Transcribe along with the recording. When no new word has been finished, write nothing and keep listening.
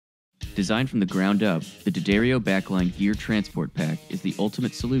Designed from the ground up, the D'Addario Backline Gear Transport Pack is the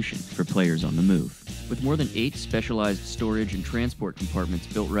ultimate solution for players on the move. With more than 8 specialized storage and transport compartments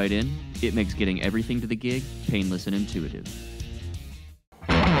built right in, it makes getting everything to the gig painless and intuitive.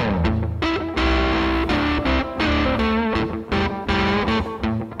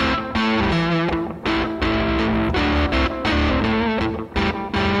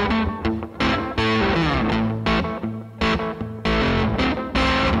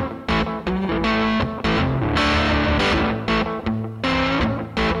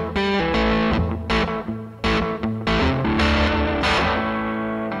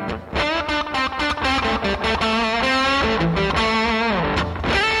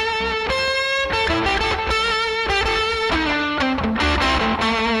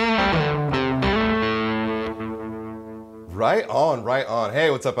 Right on. Hey,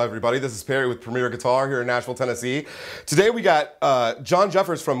 what's up, everybody? This is Perry with Premier Guitar here in Nashville, Tennessee. Today we got John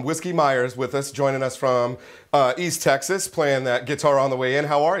Jeffers from Whiskey Myers with us, joining us from East Texas, playing that guitar on the way in.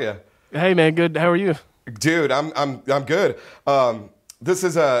 How are you? Hey, man. Good. How are you? Dude, I'm good. This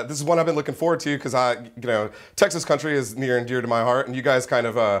is one I've been looking forward to because Texas country is near and dear to my heart, and you guys kind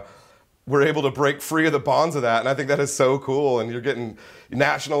of were able to break free of the bonds of that, and I think that is so cool. And you're getting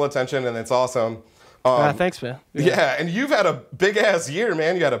national attention, and it's awesome. Thanks, man. Yeah, and you've had a big-ass year,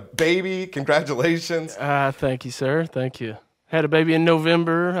 man. You had a baby. Congratulations. Thank you, sir. Thank you. Had a baby in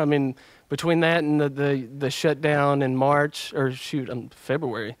November. I mean, between that and the shutdown in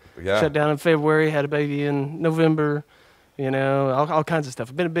February. Yeah. Shutdown in February, had a baby in November, all kinds of stuff.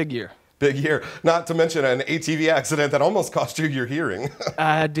 It's been a big year. Big year. Not to mention an ATV accident that almost cost you your hearing.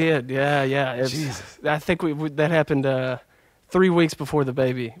 I did, yeah. Jesus. I think that happened 3 weeks before the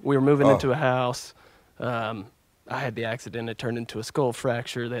baby. We were moving into a house. I had the accident. It turned into a skull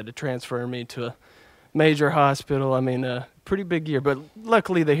fracture. They had to transfer me to a major hospital. I mean, pretty big year. But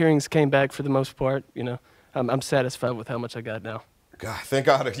luckily, the hearings came back for the most part. I'm satisfied with how much I got now. God, thank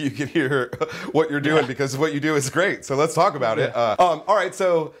God you could hear what you're doing because what you do is great. So let's talk about it. All right,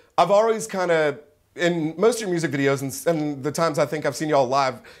 so I've always kind of, in most of your music videos and the times I think I've seen y'all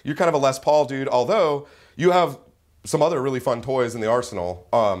live, you're kind of a Les Paul dude, although you have some other really fun toys in the arsenal.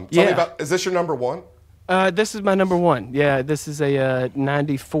 Tell me about, is this your number one? This is my number one. Yeah, this is a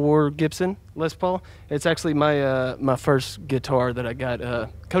 94 Gibson Les Paul. It's actually my first guitar that I got.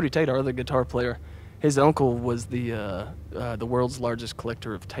 Cody Tate, our other guitar player, his uncle was the world's largest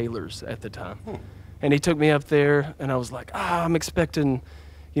collector of Taylors at the time. And he took me up there, and I was like, I'm expecting,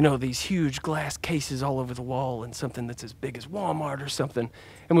 these huge glass cases all over the wall and something that's as big as Walmart or something.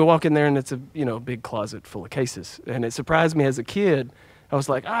 And we walk in there, and it's a big closet full of cases. And it surprised me as a kid. I was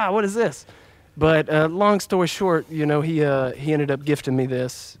like, what is this? But long story short, he ended up gifting me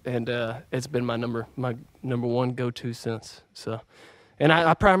this, and it's been my number one go-to since. So, and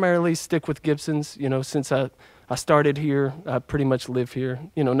I primarily stick with Gibsons. Since I started here, I pretty much live here.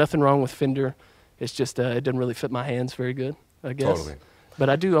 Nothing wrong with Fender. It's just it didn't really fit my hands very good, I guess. Totally. But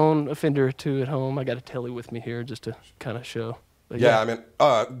I do own a Fender or two at home. I got a Telly with me here just to kind of show. But yeah, I mean,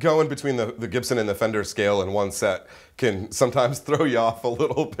 going between the Gibson and the Fender scale in one set can sometimes throw you off a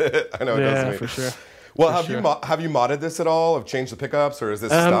little bit. I know it does me. Yeah, for sure. Well, have you modded this at all? Have changed the pickups, or is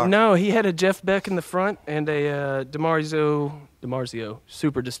this stock? No, he had a Jeff Beck in the front and a DiMarzio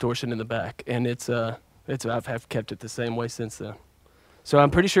Super Distortion in the back, and I've kept it the same way since then. So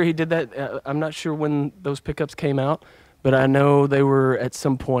I'm pretty sure he did that. I'm not sure when those pickups came out, but I know they were at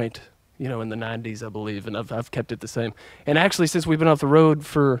some point. In the 90s, I believe, and I've kept it the same. And actually, since we've been off the road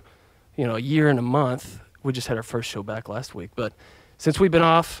for, a year and a month, we just had our first show back last week. But since we've been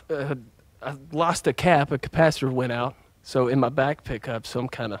off, I lost a capacitor went out, so in my back pickup, so I'm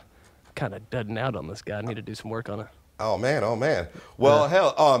kind of dudding out on this guy. I need to do some work on it. Oh man. Well,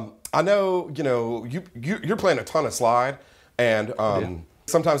 hell, I know you're playing a ton of slide, and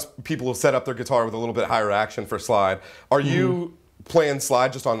sometimes people will set up their guitar with a little bit higher action for slide. Are you playing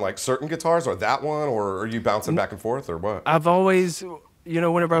slide just on like certain guitars or that one, or are you bouncing back and forth, or what? I've always,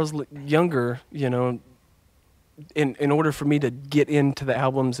 whenever I was younger, in order for me to get into the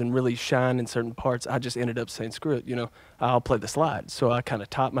albums and really shine in certain parts, I just ended up saying, screw it, I'll play the slide. So I kind of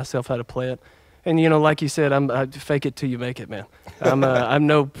taught myself how to play it. And, like you said, I fake it till you make it, man. I'm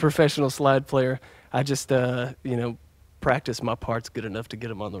no professional slide player. I just, practice my parts good enough to get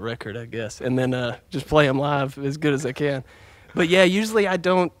them on the record, I guess. And then just play them live as good as I can. But yeah, usually I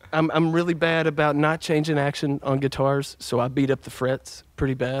don't. I'm really bad about not changing action on guitars, so I beat up the frets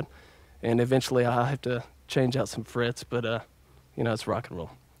pretty bad, and eventually I have to change out some frets. But it's rock and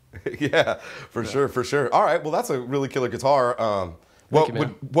roll. Yeah, for sure. All right, well that's a really killer guitar.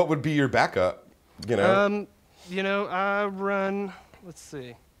 What would be your backup? I run. Let's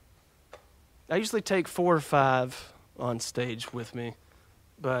see. I usually take 4 or 5 on stage with me,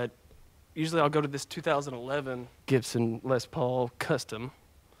 but usually I'll go to this 2011 Gibson Les Paul Custom.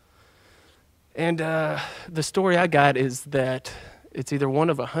 And the story I got is that it's either one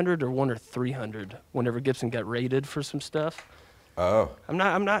of 100 or 1 or 300 whenever Gibson got rated for some stuff. Oh. I'm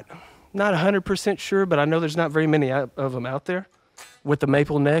not 100% sure, but I know there's not very many of them out there with the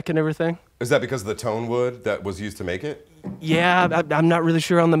maple neck and everything. Is that because of the tone wood that was used to make it? Yeah, I'm not really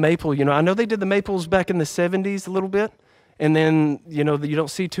sure on the maple. You know, I know they did the maples back in the 70s a little bit, and then, you know, you don't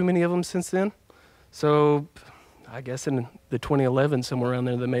see too many of them since then. So I guess in the 2011, somewhere around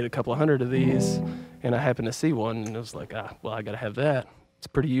there, they made a couple of hundred of these, and I happened to see one, and it was like, well, I got to have that. It's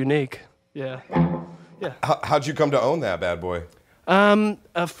pretty unique. Yeah. Yeah. How'd you come to own that bad boy?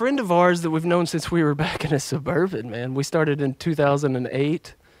 A friend of ours that we've known since we were back in a Suburban, man. We started in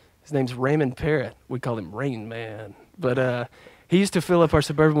 2008. His name's Raymond Parrott. We call him Rain Man. But he used to fill up our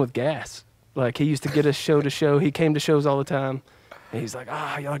Suburban with gas. Like, he used to get us show to show. He came to shows all the time. And he's like,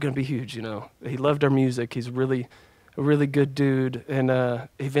 y'all are going to be huge, you know. He loved our music. He's a really good dude. And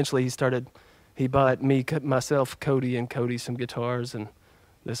eventually he bought me, myself, Cody, and Cody some guitars. And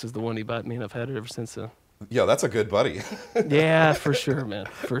this is the one he bought me, and I've had it ever since then. Yo, that's a good buddy. Yeah, for sure, man,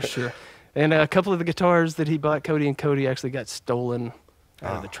 for sure. And a couple of the guitars that he bought Cody and Cody actually got stolen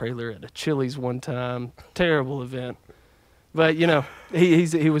out of the trailer at a Chili's one time. Terrible event. But, you know,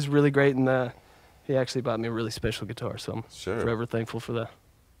 he was really great, and he actually bought me a really special guitar, so I'm forever thankful for that.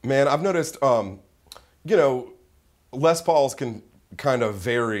 Man, I've noticed, you know, Les Pauls can kind of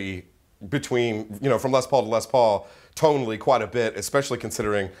vary between, you know, from Les Paul to Les Paul tonally quite a bit, especially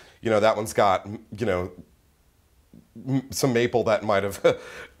considering, you know, that one's got, you know, some maple that might have,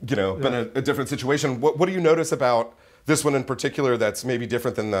 you know, been a different situation. What do you notice about this one in particular that's maybe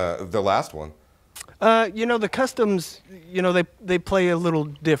different than the last one? You know, the customs, you know, they play a little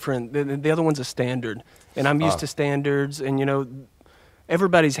different. The other one's a standard, and I'm used to standards, and, you know,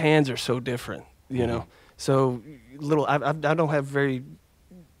 everybody's hands are so different, you know. So I don't have very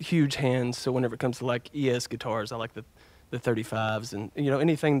huge hands, so whenever it comes to like ES guitars, I like the 35s and, you know,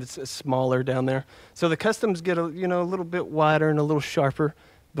 anything that's smaller down there. So the customs get a little bit wider and a little sharper,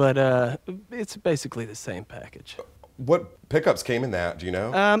 but it's basically the same package. What pickups came in that? Do you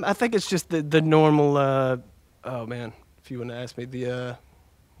know? I think it's just the normal. Oh man, if you want to ask me,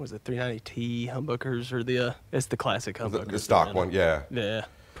 was it 390T humbuckers or it's the classic humbuckers? The stock one, yeah. Yeah,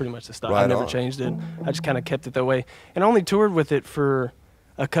 pretty much the stock. Right I never on. changed it. I just kind of kept it that way, and I only toured with it for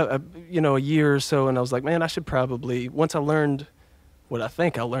a year or so. And I was like, man, I should probably, once I learned what I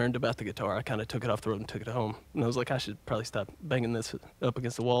think I learned about the guitar, I kind of took it off the road and took it home. And I was like, I should probably stop banging this up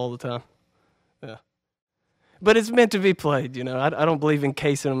against the wall all the time. Yeah. But it's meant to be played, you know. I don't believe in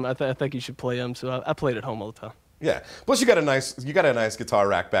casing them. I think you should play them, so I play it at home all the time. Yeah. Plus, you got a nice guitar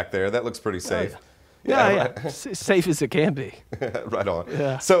rack back there. That looks pretty safe. Yeah. Right. Safe as it can be. Right on.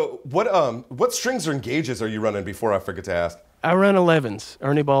 Yeah. So, what strings or engages are you running? Before I forget to ask. I run 11s,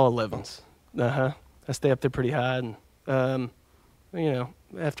 Ernie Ball 11s. I stay up there pretty high, and you know,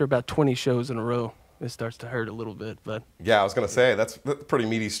 after about 20 shows in a row, it starts to hurt a little bit. But yeah, I was gonna say that's pretty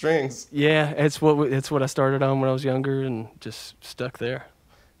meaty strings. Yeah, it's what I started on when I was younger, and just stuck there.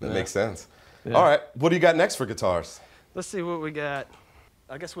 That makes sense. Yeah. All right, what do you got next for guitars? Let's see what we got.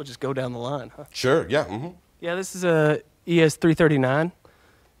 I guess we'll just go down the line, huh? Sure. Yeah. Mm-hmm. Yeah, this is a ES 339.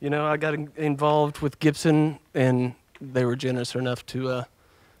 You know, I got involved with Gibson, and they were generous enough to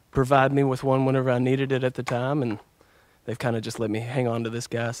provide me with one whenever I needed it at the time, and they've kind of just let me hang on to this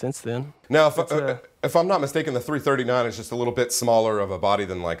guy since then. Now, if I'm not mistaken, the 339 is just a little bit smaller of a body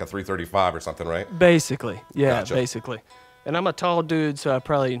than like a 335 or something, right? Basically, yeah, Gotcha. Basically. And I'm a tall dude, so I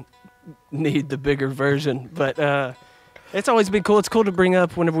probably need the bigger version, but it's always been cool. It's cool to bring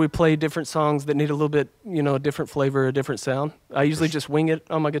up whenever we play different songs that need a little bit, you know, a different flavor, a different sound. I usually just wing it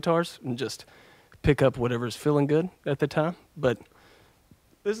on my guitars and just pick up whatever's feeling good at the time. But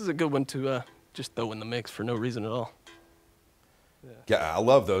this is a good one to just throw in the mix for no reason at all. Yeah, I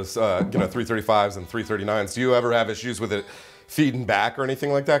love those, 335s and 339s. Do you ever have issues with it feeding back or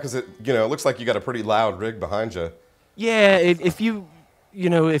anything like that? Because it looks like you got a pretty loud rig behind you. Yeah, if you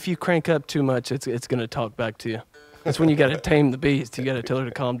crank up too much, it's gonna talk back to you. That's when you gotta tame the beast. You gotta tell her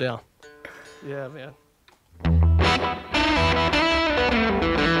to calm down. Yeah, man.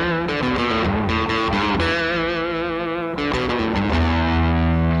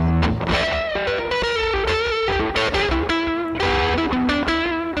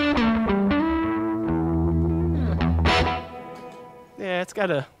 Yeah, it's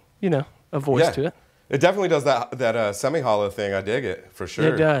got a voice to it. It definitely does that semi-hollow thing. I dig it, for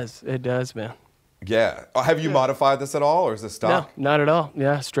sure. It does, man. Yeah. Have you modified this at all, or is this stock? No, not at all.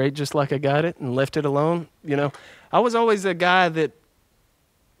 Yeah, straight just like I got it and left it alone. You know, I was always a guy that,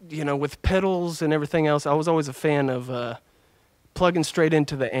 you know, with pedals and everything else, I was always a fan of plugging straight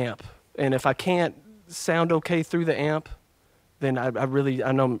into the amp. And if I can't sound okay through the amp, then I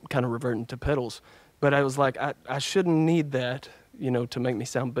know I'm kind of reverting to pedals. But I was like, I shouldn't need that, you know, to make me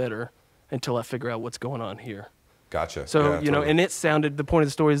sound better until I figure out what's going on here. Gotcha. So, Yeah, you know, totally. and it sounded, the point of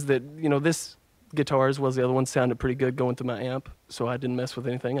the story is that, you know, this guitar as well as the other one sounded pretty good going through my amp. So I didn't mess with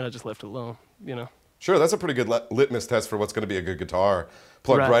anything and I just left it alone, you know. Sure, that's a pretty good litmus test for what's going to be a good guitar.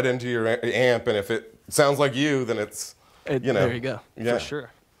 Plug right into your amp, and if it sounds like you, then it's, you know. There you go, yeah. for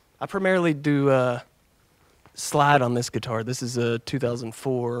sure. I primarily do slide on this guitar. This is a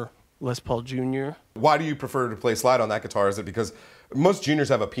 2004 Les Paul Jr. Why do you prefer to play slide on that guitar? Is it because most juniors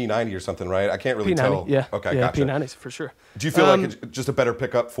have a P90 or something, right? I can't really P90, tell. yeah. Okay, yeah, gotcha. P90s for sure. Do you feel like it's just a better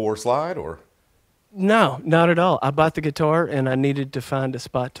pickup for slide, or? No, not at all. I bought the guitar and I needed to find a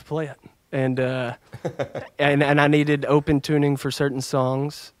spot to play it. And and I needed open tuning for certain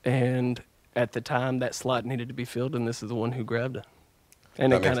songs, and at the time that slot needed to be filled, and this is the one who grabbed it.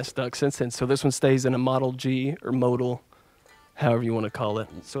 And it kind of stuck since then. So this one stays in a Model G or modal, however you want to call it.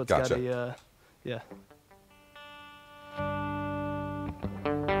 So it's got a, yeah.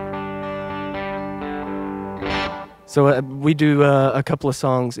 So we do a couple of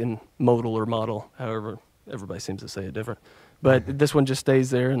songs in modal or model, however everybody seems to say it different. But this one just stays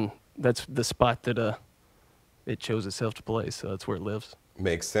there, and that's the spot that it chose itself to play, so that's where it lives.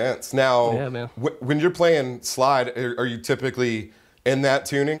 Makes sense. Now, yeah, man. When you're playing slide, are you typically in that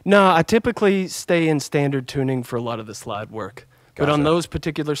tuning? No, I typically stay in standard tuning for a lot of the slide work. Gotcha. But on those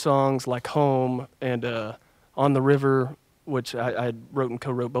particular songs, like Home and On the River, which I wrote and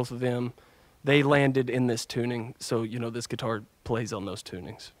co-wrote both of them, they landed in this tuning. So, you know, this guitar plays on those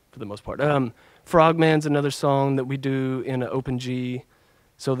tunings for the most part. Frogman's another song that we do in an open G.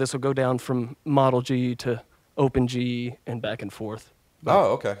 So this will go down from Model G to open G and back and forth. But,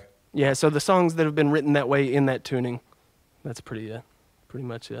 okay. Yeah, so the songs that have been written that way in that tuning, that's pretty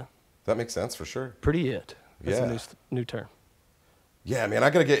much it. That makes sense for sure. Pretty it. That's yeah. a new term. Yeah, man, I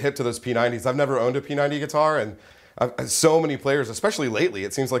got to get hip to those P90s. I've never owned a P90 guitar, and so many players, especially lately,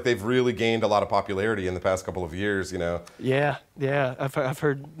 it seems like they've really gained a lot of popularity in the past couple of years, you know. Yeah. I've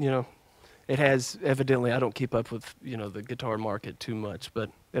heard, you know, it has evidently, I don't keep up with, you know, the guitar market too much,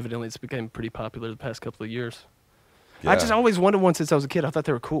 but evidently it's become pretty popular the past couple of years. Yeah. I just always wanted one since I was a kid. I thought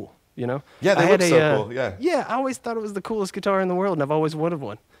they were cool, you know. Yeah, they look so cool, yeah. Yeah, I always thought it was the coolest guitar in the world, and I've always wanted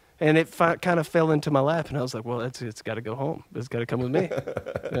one. And it kind of fell into my lap, and I was like, well, it's got to go home. It's got to come with me.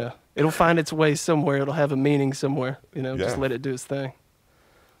 Yeah, it'll find its way somewhere. It'll have a meaning somewhere, you know, just let it do its thing.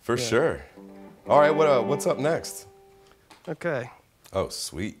 For sure. All right, what's up next? Okay. Oh,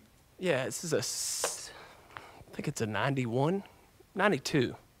 sweet. Yeah, this is I think it's a 92,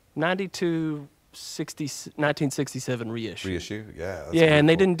 1967 reissue. Reissue, yeah. Yeah, and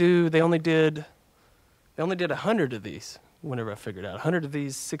they only did 100 of these. Whenever I figured out 100 of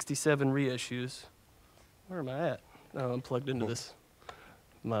these 67 reissues. Where am I at? Oh, I'm plugged into this.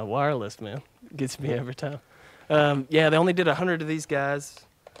 My wireless, man, gets me every time. Yeah, they only did 100 of these guys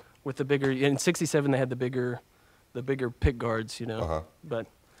with the bigger. In '67, they had the bigger pick guards, you know. Uh-huh. But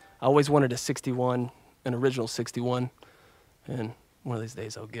I always wanted a 61, an original 61, and one of these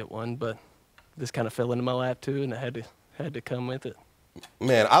days I'll get one. But this kind of fell into my lap too, and I had to come with it.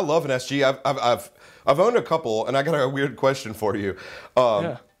 Man, I love an SG. I've owned a couple, and I got a weird question for you.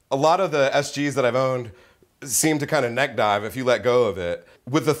 A lot of the SGs that I've owned seem to kind of neck dive if you let go of it.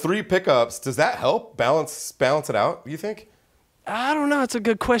 With the 3 pickups, does that help balance it out, you think? I don't know. It's a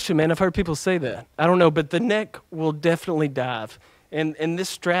good question, man. I've heard people say that. I don't know, but the neck will definitely dive. And this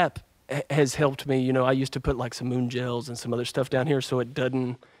strap has helped me. You know, I used to put like some moon gels and some other stuff down here so it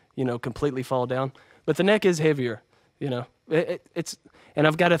doesn't, you know, completely fall down. But the neck is heavier, you know. And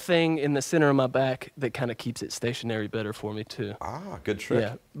I've got a thing in the center of my back that kind of keeps it stationary better for me too. Ah, good trick.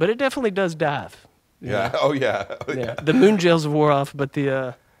 Yeah, but it definitely does dive. Yeah. Know? Oh yeah. Oh, yeah. The moon gels wore off, but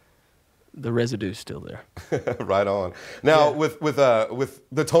the residue's still there. Right on. Now with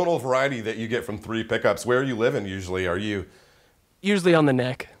the tonal variety that you get from 3 pickups, where are you living usually? Are you usually on the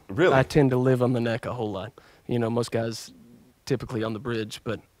neck? Really? I tend to live on the neck a whole lot. You know, most guys typically on the bridge,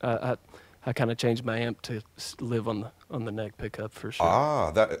 but I kind of changed my amp to live on the neck pickup for sure.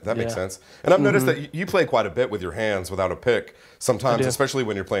 Ah, that makes sense. And I've noticed that you play quite a bit with your hands without a pick sometimes, especially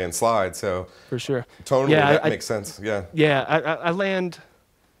when you're playing slide. So for sure, tonally that makes sense. Yeah. Yeah, I land.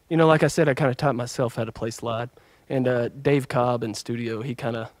 You know, like I said, I kind of taught myself how to play slide. And Dave Cobb in studio, he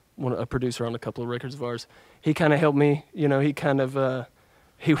kind of a producer on a couple of records of ours. He kind of helped me. You know, he kind of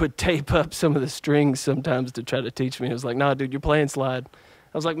he would tape up some of the strings sometimes to try to teach me. He was like, "Nah, dude, you're playing slide."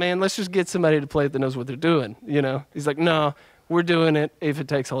 I was like, "Man, let's just get somebody to play it that knows what they're doing." You know? He's like, "No, we're doing it if it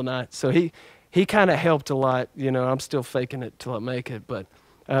takes all night." So he kind of helped a lot. You know, I'm still faking it till I make it, but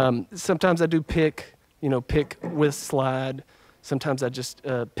sometimes I do pick with slide. Sometimes I just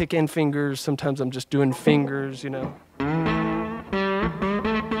pick in fingers. Sometimes I'm just doing fingers, you know.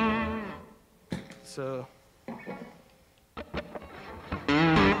 So.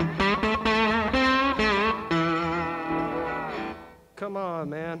 Come on,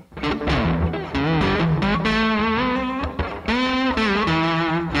 man.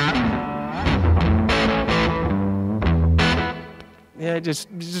 Yeah, it just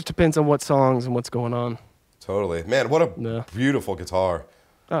depends on what songs and what's going on. Totally. Man, what a beautiful guitar.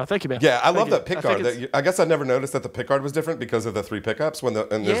 Oh, thank you, man. Yeah, I love that pickguard. I guess I never noticed that the pickguard was different because of the 3 pickups and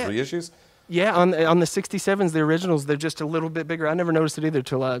there's reissues. Yeah, on the 67s, the originals, they're just a little bit bigger. I never noticed it either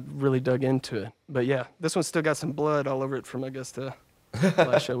till I really dug into it. But yeah, this one's still got some blood all over it from, I guess, the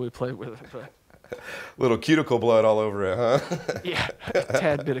last show we played with it. But. Little cuticle blood all over it, huh? Yeah, a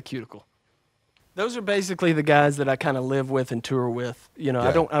tad bit of cuticle. Those are basically the guys that I kind of live with and tour with. You know,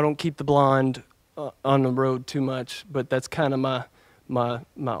 Yeah. I don't keep the blonde on the road too much, but that's kind of my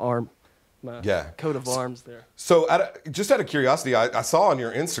arm, my coat of arms there. So, just out of curiosity, I saw on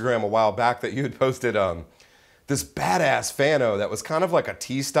your Instagram a while back that you had posted this badass Fano that was kind of like a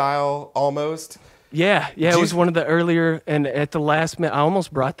T-style almost. Yeah, it was one of the earlier, and at the last minute, I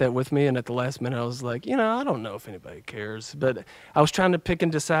almost brought that with me, and at the last minute, I was like, I don't know if anybody cares, but I was trying to pick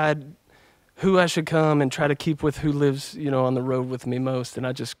and decide who I should come and try to keep with who lives, on the road with me most, and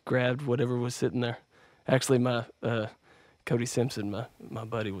I just grabbed whatever was sitting there. Actually, my Cody Simpson, my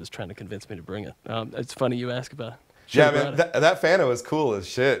buddy, was trying to convince me to bring it. It's funny you ask about it. Yeah, man, that Fano is cool as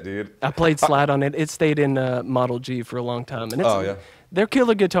shit, dude. I played slide on it. It stayed in Model G for a long time. And they're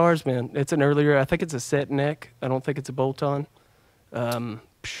killer guitars, man. It's an earlier, I think it's a set neck. I don't think it's a bolt-on.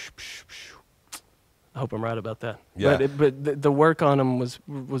 I hope I'm right about that. Yeah. But the work on them was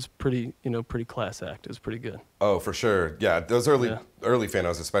pretty, pretty class act. It was pretty good. Oh, for sure. Yeah, those early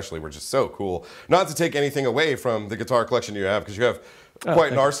Fanos especially were just so cool. Not to take anything away from the guitar collection you have, because you have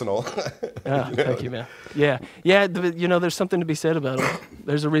quite an arsenal. Thank you, man. Yeah. There's something to be said about them.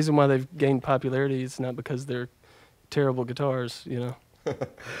 There's a reason why they've gained popularity. It's not because they're terrible guitars,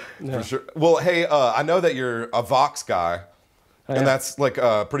 For sure. Well, hey, I know that you're a Vox guy. And that's like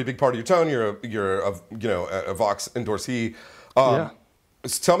a pretty big part of your tone. You're a Vox endorsee.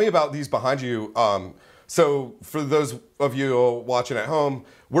 Tell me about these behind you. So for those of you watching at home,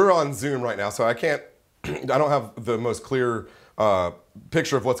 we're on Zoom right now, so I don't have the most clear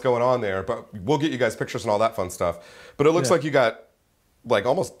picture of what's going on there, but we'll get you guys pictures and all that fun stuff. But it looks like you got like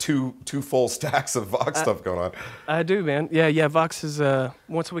almost two full stacks of Vox stuff going on. I do, man. Yeah. Vox is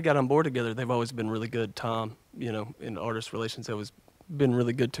once we got on board together, they've always been really good. Tom, in artist relations, has been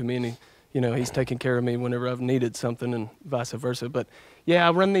really good to me, and he's taken care of me whenever I've needed something, and vice versa. But yeah,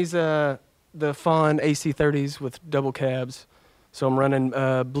 I run these the Fawn AC30s with double cabs, so I'm running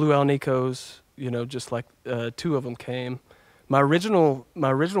Blue Alnicos. Just like 2 of them came. My original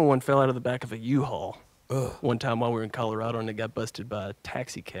one fell out of the back of a U-Haul. One time while we were in Colorado, and it got busted by a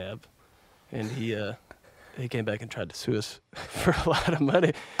taxi cab, and he came back and tried to sue us for a lot of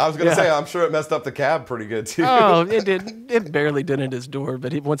money. I was gonna say, I'm sure it messed up the cab pretty good too. Oh, it did. It barely did at his door,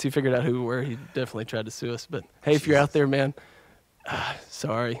 but once he figured out who we were, he definitely tried to sue us. But hey, if you're out there, man,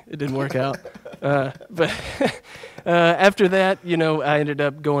 sorry, it didn't work out. But after that, I ended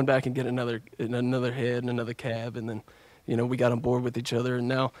up going back and getting another head and another cab, and then we got on board with each other, and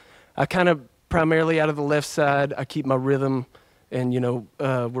now I kind of primarily out of the left side, I keep my rhythm, and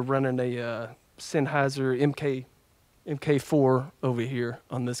we're running a Sennheiser MK4 over here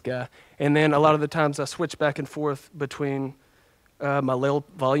on this guy, and then a lot of the times I switch back and forth between my low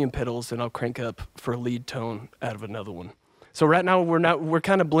volume pedals, and I'll crank up for a lead tone out of another one. So right now we're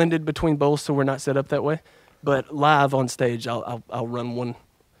kind of blended between both, so we're not set up that way. But live on stage, I'll run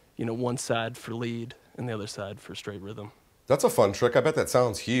one side for lead and the other side for straight rhythm. That's a fun trick. I bet that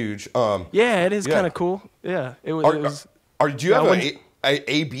sounds huge. Yeah, it is kind of cool. Yeah, it was. Do you have an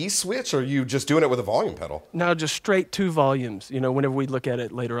A/B switch, or are you just doing it with a volume pedal? No, just straight 2 volumes. Whenever we look at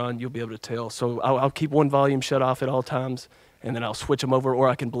it later on, you'll be able to tell. So I'll keep one volume shut off at all times, and then I'll switch them over, or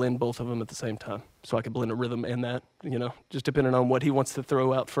I can blend both of them at the same time. So I can blend a rhythm and that, just depending on what he wants to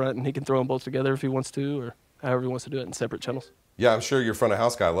throw out front, and he can throw them both together if he wants to, or however he wants to do it in separate channels. Yeah, I'm sure your front of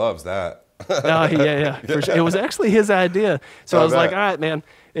house guy loves that. Oh yeah, for sure. It was actually his idea. So I was like, all right, man,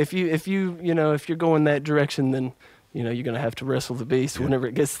 if you're going that direction, then you're gonna have to wrestle the beast whenever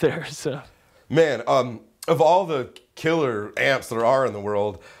it gets there. So, man, of all the killer amps there are in the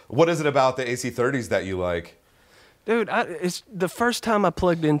world. What is it about the AC30s that you like? Dude, it's the first time I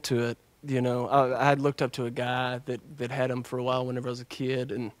plugged into it. You know, I had looked up to a guy that had them for a while whenever I was a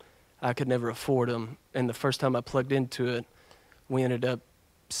kid, and I could never afford them. And the first time I plugged into it, we ended up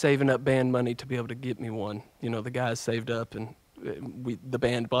saving up band money to be able to get me one. You know, the guys saved up, and the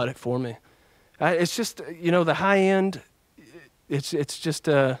band bought it for me. It's just, you know, the high end. It's just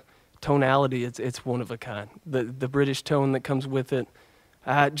tonality. It's one of a kind. The British tone that comes with it.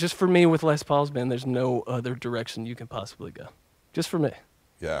 Just for me with Les Paul's band, there's no other direction you can possibly go. Just for me.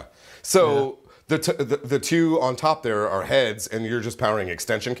 Yeah. So the two on top there are heads, and you're just powering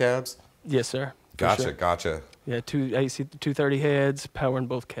extension cabs? Yes, sir. Gotcha, Sure. gotcha. Yeah, two AC 230 heads, powering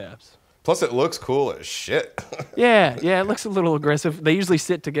both cabs. Plus, it looks cool as shit. Yeah, it looks a little aggressive. They usually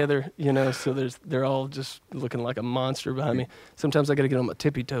sit together, you know, so they're all just looking like a monster behind me. Sometimes I got to get on my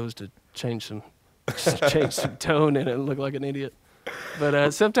tippy toes to change some tone and it look like an idiot.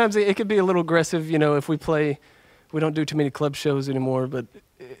 But sometimes it could be a little aggressive, you know, if we don't do too many club shows anymore, but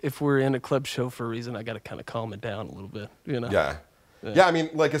if we're in a club show for a reason, I got to kind of calm it down a little bit, you know. Yeah, I mean,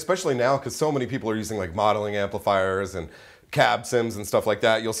 like, especially now, because so many people are using, like, modeling amplifiers and cab sims and stuff like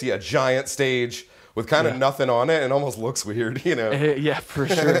that. You'll see a giant stage with kind of nothing on it, and it almost looks weird, you know? Yeah, for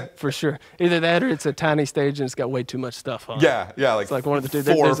sure, for sure. Either that or it's a tiny stage and it's got way too much stuff on it. Yeah, like, it's like one of the two.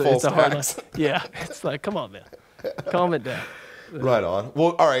 Four full it's a hard line. stacks. Yeah, it's like, come on, man. Calm it down. Right on.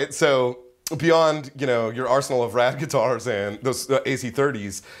 Well, all right, so beyond, you know, your arsenal of rad guitars and those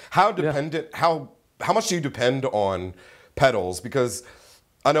AC30s, how much do you depend on pedals? Because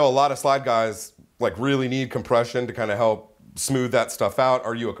I know a lot of slide guys like really need compression to kind of help smooth that stuff out.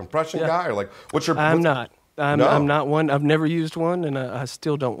 Are you a compression guy, or like I'm not. I'm No? not one. I've never used one, and I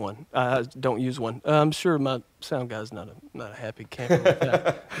still don't use one. I'm sure my sound guy's not a happy camper with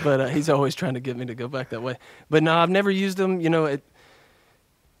that, but he's always trying to get me to go back that way. But no, I've never used them. You know,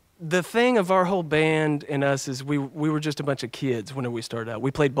 the thing of our whole band and us is we were just a bunch of kids whenever we started out.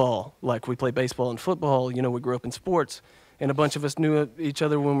 We played ball, like we played baseball and football. You know, we grew up in sports, and a bunch of us knew each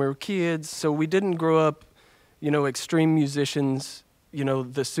other when we were kids. So we didn't grow up, you know, extreme musicians, you know,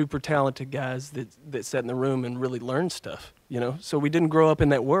 the super talented guys that sat in the room and really learned stuff, you know. So we didn't grow up in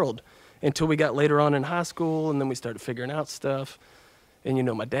that world until we got later on in high school, and then we started figuring out stuff. And, you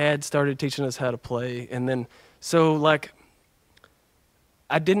know, my dad started teaching us how to play. And then, so, like,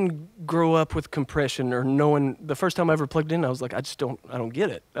 I didn't grow up with compression or knowing. The first time I ever plugged in, I was like, I don't get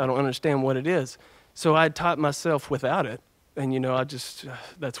it. I don't understand what it is. So I taught myself without it. And, you know,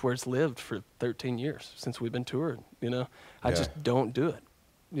 that's where it's lived for 13 years since we've been toured, you know. I just don't do it.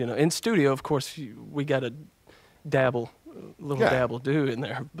 You know, in studio, of course, we got to dabble, do in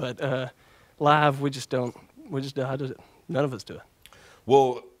there. But live, we just don't. None of us do it.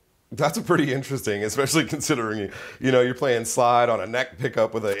 Well, that's pretty interesting, especially considering, you know, you're playing slide on a neck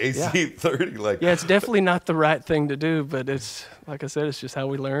pickup with an AC30. Like, yeah, it's definitely not the right thing to do, but it's, like I said, it's just how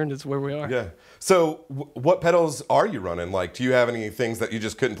we learned. It's where we are. Yeah. So what pedals are you running? Like, do you have any things that you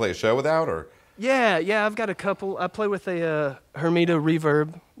just couldn't play a show without, or? Yeah, I've got a couple. I play with a Hermida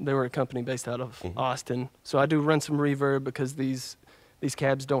Reverb. They were a company based out of Austin. So I do run some reverb because these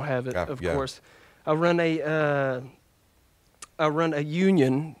cabs don't have it, of course. I run a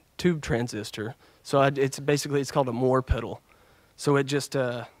Union tube transistor. So it's called a Moore pedal. So it just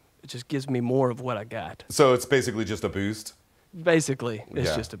gives me more of what I got. So it's basically just a boost? Basically,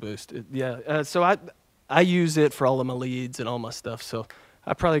 it's just a boost. So I use it for all of my leads and all my stuff. So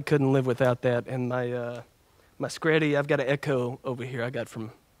I probably couldn't live without that. And my Screddy, I've got an Echo over here I got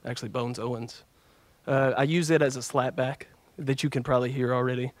from actually Bones Owens. I use it as a slapback that you can probably hear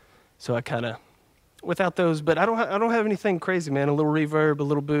already. So I kind of, without those, but I don't have anything crazy, man. A little reverb, a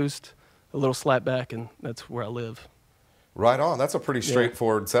little boost, a little slapback, and that's where I live. Right on. That's a pretty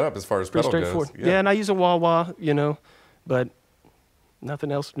straightforward setup as far as pedal goes. Yeah, and I use a wah-wah, you know, but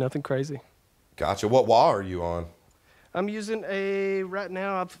nothing else, nothing crazy. Gotcha. What wah are you on? I'm using right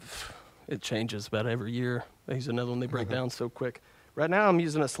now, it changes about every year. I use another one, they break down so quick. Right now I'm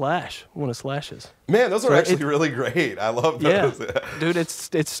using a Slash, one of Slash's. Man, those are actually really great. I love those. Yeah, dude,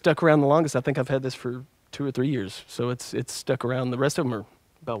 it's stuck around the longest. I think I've had this for 2 or 3 years, so it's stuck around. The rest of them are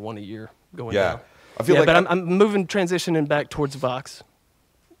about 1 a year going down. I feel like but I'm moving, transitioning back towards Vox.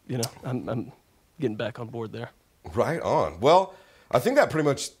 You know, I'm getting back on board there. Right on. Well, I think that pretty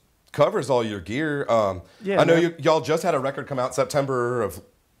much covers all your gear. I know y'all just had a record come out September of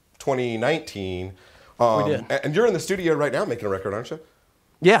 2019. We did. And you're in the studio right now making a record, aren't you?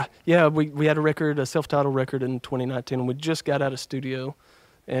 Yeah. We had a self-titled record in 2019, and we just got out of studio,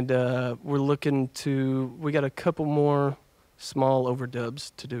 and we got a couple more small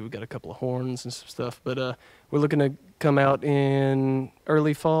overdubs to do. We got a couple of horns and some stuff, but we're looking to come out in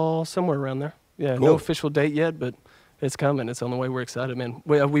early fall, somewhere around there. Yeah, Cool. no official date yet, but it's coming. It's on the way. We're excited, man.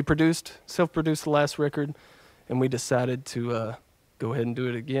 We self-produced the last record, and we decided to go ahead and do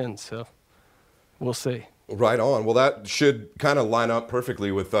it again. So we'll see. Right on. Well, that should kind of line up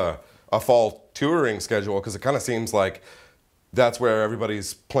perfectly with a fall touring schedule, because it kind of seems like that's where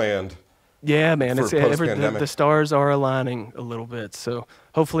everybody's planned. Yeah, man. For It's post-pandemic. the stars are aligning a little bit. So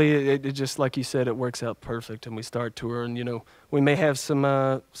hopefully, it just like you said, it works out perfect, and we start touring. You know, we may have some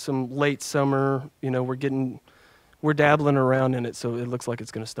late summer. You know, we're dabbling around in it, so it looks like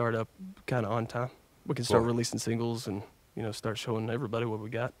it's going to start up kind of on time. We can start Cool. releasing singles and start showing everybody what we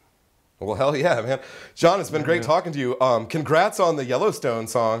got. Well, hell yeah, man. John, it's been great talking to you. Congrats on the Yellowstone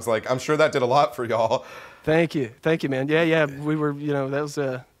songs. Like, I'm sure that did a lot for y'all. Thank you, man. Yeah. We were, that was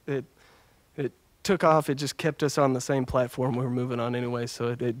it took off. It just kept us on the same platform we were moving on anyway, so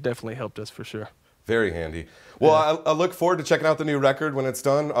it definitely helped us for sure. Very handy. Well, I look forward to checking out the new record when it's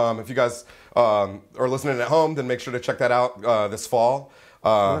done. If you guys are listening at home, then make sure to check that out this fall.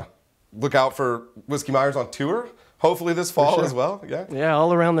 Look out for Whiskey Myers on tour, hopefully this fall sure. as well. Yeah. Yeah,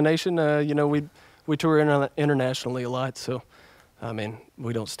 all around the nation. We tour internationally a lot, so I mean,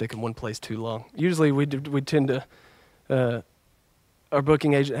 we don't stick in one place too long. Usually, we tend to. Our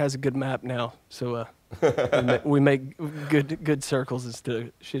booking agent has a good map now, so we make good circles instead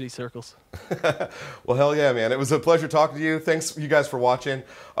of shitty circles. Well, hell yeah, man. It was a pleasure talking to you. Thanks, you guys, for watching.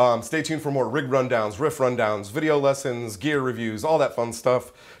 Stay tuned for more rig rundowns, riff rundowns, video lessons, gear reviews, all that fun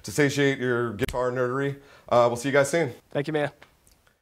stuff to satiate your guitar nerdery. We'll see you guys soon. Thank you, man.